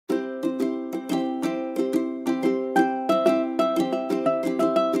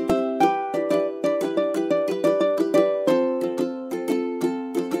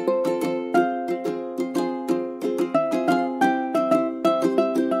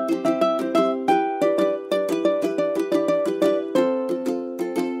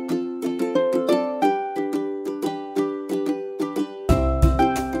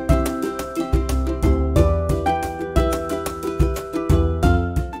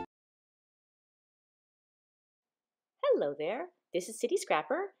Hello there, this is City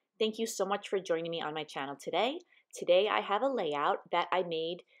Scrapper. Thank you so much for joining me on my channel today. Today I have a layout that I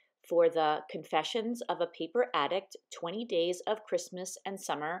made for the Confessions of a Paper Addict 20 Days of Christmas and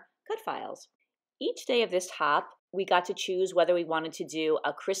Summer Cut Files. Each day of this hop, we got to choose whether we wanted to do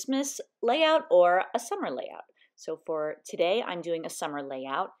a Christmas layout or a summer layout. So for today, I'm doing a summer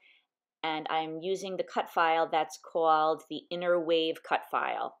layout, and I'm using the cut file that's called the Inner Wave Cut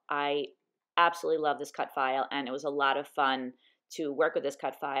File. I absolutely love this cut file, and it was a lot of fun to work with this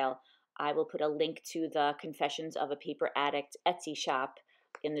cut file. I will put a link to the Confessions of a Paper Addict Etsy shop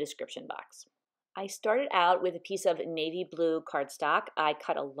in the description box. I started out with a piece of navy blue cardstock. I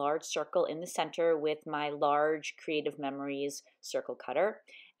cut a large circle in the center with my large Creative Memories circle cutter,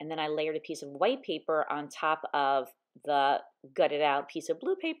 and then I layered a piece of white paper on top of the gutted out piece of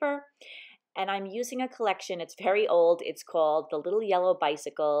blue paper. And I'm using a collection, it's very old, it's called the Little Yellow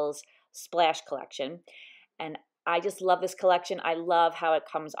Bicycles Splash Collection, and I just love this collection. I love how it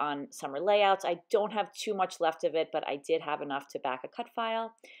comes on summer layouts. I don't have too much left of it, but I did have enough to back a cut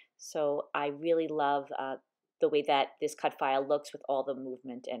file, so I really love the way that this cut file looks with all the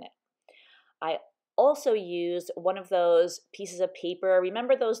movement in it. I also used one of those pieces of paper.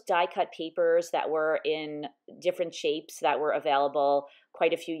 Remember those die cut papers that were in different shapes that were available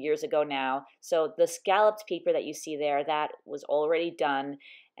quite a few years ago now? So the scalloped paper that you see there, that was already done,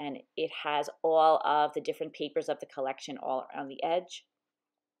 and it has all of the different papers of the collection all around the edge.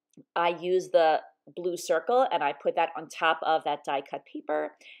 I used the blue circle and I put that on top of that die cut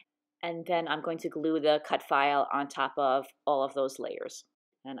paper, and then I'm going to glue the cut file on top of all of those layers.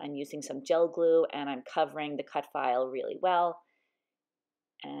 And I'm using some gel glue, and I'm covering the cut file really well.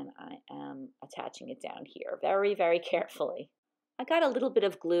 And I am attaching it down here very, very carefully. I got a little bit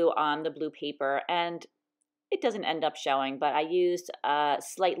of glue on the blue paper, and it doesn't end up showing, but I used a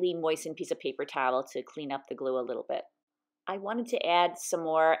slightly moistened piece of paper towel to clean up the glue a little bit. I wanted to add some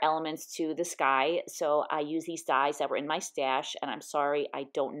more elements to the sky, so I used these dies that were in my stash, and I'm sorry, I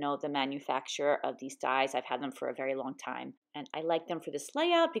don't know the manufacturer of these dies. I've had them for a very long time, and I like them for this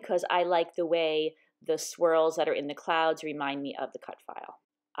layout because I like the way the swirls that are in the clouds remind me of the cut file.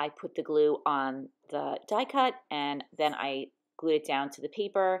 I put the glue on the die cut, and then I glued it down to the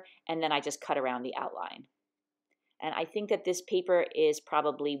paper, and then I just cut around the outline. And I think that this paper is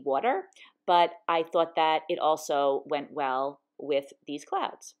probably water, but I thought that it also went well with these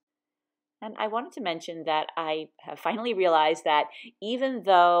clouds. And I wanted to mention that I have finally realized that even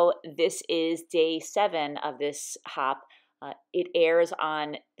though this is day 7 of this hop, it airs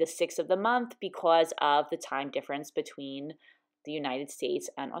on the 6th of the month because of the time difference between the United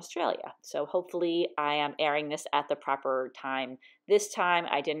States and Australia. So hopefully I am airing this at the proper time. This time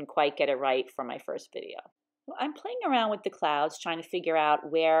I didn't quite get it right for my first video. I'm playing around with the clouds, trying to figure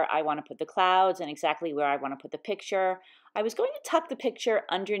out where I want to put the clouds and exactly where I want to put the picture. I was going to tuck the picture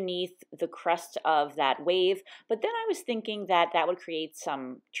underneath the crest of that wave, but then I was thinking that that would create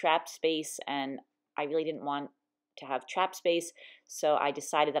some trap space, and I really didn't want to have trap space, so I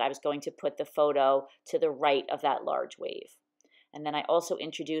decided that I was going to put the photo to the right of that large wave. And then I also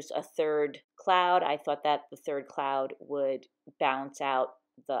introduced a third cloud. I thought that the third cloud would balance out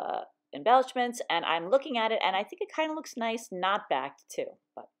the embellishments, and I'm looking at it and I think it kind of looks nice not backed too,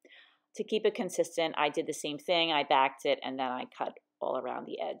 but to keep it consistent I did the same thing. I backed it and then I cut all around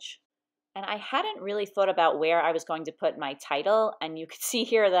the edge. And I hadn't really thought about where I was going to put my title, and you can see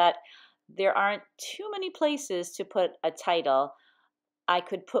here that there aren't too many places to put a title. I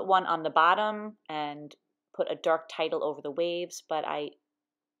could put one on the bottom and put a dark title over the waves, but I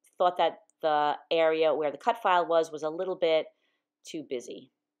thought that the area where the cut file was a little bit too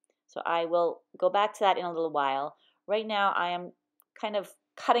busy. So I will go back to that in a little while. Right now I am kind of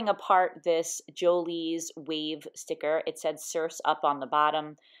cutting apart this Jolie's wave sticker. It said Surfs up on the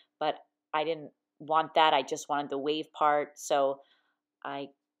bottom, but I didn't want that. I just wanted the wave part. So I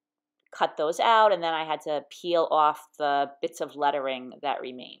cut those out, and then I had to peel off the bits of lettering that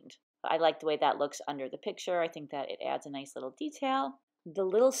remained. I like the way that looks under the picture. I think that it adds a nice little detail. The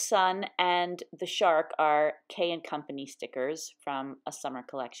little sun and the shark are K & Company stickers from a summer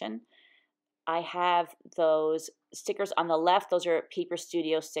collection. I have those stickers on the left. Those are Paper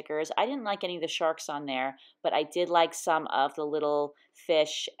Studio stickers. I didn't like any of the sharks on there, but I did like some of the little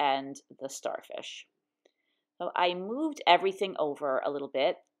fish and the starfish. So I moved everything over a little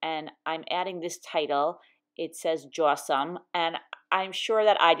bit, and I'm adding this title. It says Jawsome, and I'm sure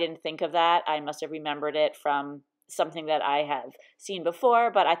that I didn't think of that. I must have remembered it from something that I have seen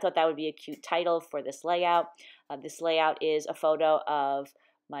before, but I thought that would be a cute title for this layout. This layout is a photo of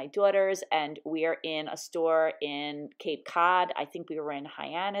my daughters, and we're in a store in Cape Cod. I think we were in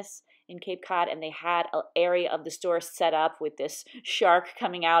Hyannis in Cape Cod, and they had an area of the store set up with this shark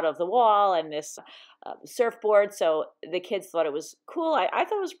coming out of the wall and this surfboard. So the kids thought it was cool. I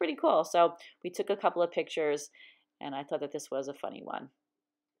thought it was pretty cool. So we took a couple of pictures, and I thought that this was a funny one.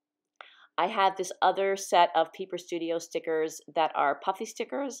 I have this other set of Paper Studio stickers that are puffy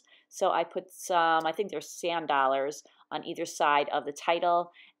stickers. So I put some, I think they're sand dollars on either side of the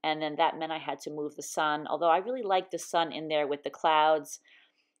title. And then that meant I had to move the sun. Although I really like the sun in there with the clouds,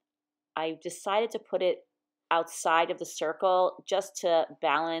 I decided to put it outside of the circle just to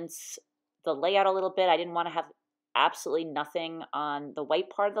balance the layout a little bit. I didn't want to have absolutely nothing on the white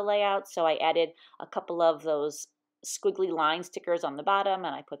part of the layout. So I added a couple of those squiggly line stickers on the bottom,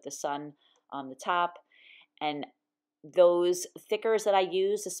 and I put the sun on the top. And those thickers that I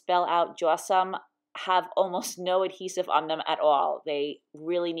use to spell out Jawsome have almost no adhesive on them at all. They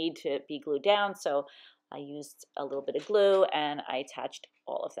really need to be glued down, so I used a little bit of glue and I attached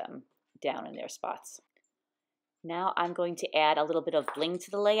all of them down in their spots. Now I'm going to add a little bit of bling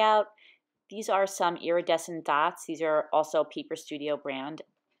to the layout. These are some iridescent dots. These are also Paper Studio brand.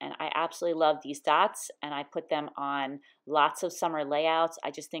 And I absolutely love these dots, and I put them on lots of summer layouts.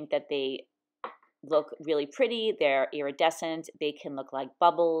 I just think that they look really pretty. They're iridescent. They can look like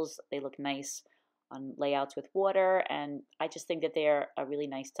bubbles. They look nice on layouts with water, and I just think that they're a really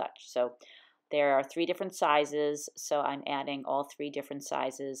nice touch. So there are 3 different sizes, so I'm adding all 3 different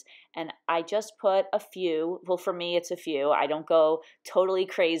sizes. And I just put a few. Well, for me, it's a few. I don't go totally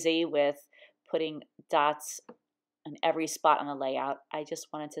crazy with putting dots in every spot on the layout. I just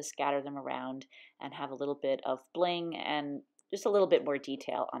wanted to scatter them around and have a little bit of bling and just a little bit more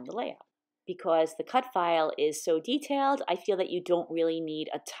detail on the layout. Because the cut file is so detailed, I feel that you don't really need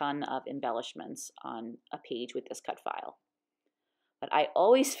a ton of embellishments on a page with this cut file. But I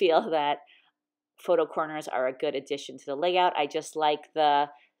always feel that photo corners are a good addition to the layout. I just like the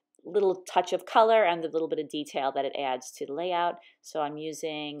little touch of color and the little bit of detail that it adds to the layout. So I'm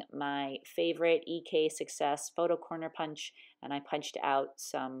using my favorite EK Success photo corner punch, and I punched out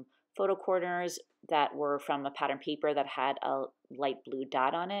some photo corners that were from a pattern paper that had a light blue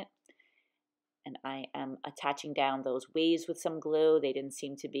dot on it. And I am attaching down those waves with some glue. They didn't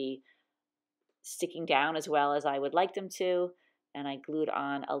seem to be sticking down as well as I would like them to. And I glued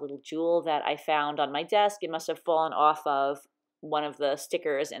on a little jewel that I found on my desk. It must have fallen off of one of the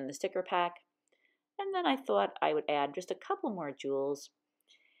stickers in the sticker pack. And then I thought I would add just a couple more jewels.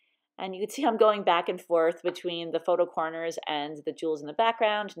 And you can see I'm going back and forth between the photo corners and the jewels in the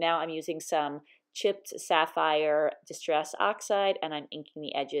background. Now I'm using some chipped sapphire distress oxide, and I'm inking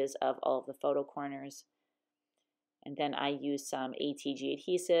the edges of all of the photo corners. And then I use some ATG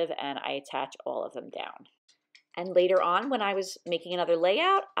adhesive and I attach all of them down. And later on, when I was making another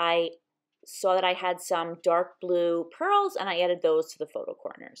layout, I saw that I had some dark blue pearls, and I added those to the photo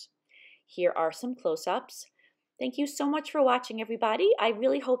corners. Here are some close-ups. Thank you so much for watching, everybody. I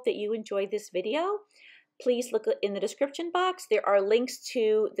really hope that you enjoyed this video. Please look in the description box. There are links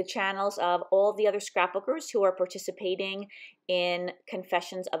to the channels of all the other scrapbookers who are participating in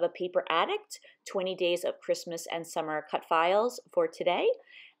Confessions of a Paper Addict, 20 Days of Christmas and Summer Cut Files for today.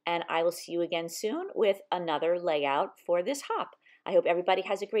 And I will see you again soon with another layout for this hop. I hope everybody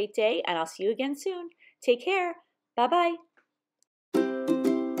has a great day, and I'll see you again soon. Take care. Bye-bye.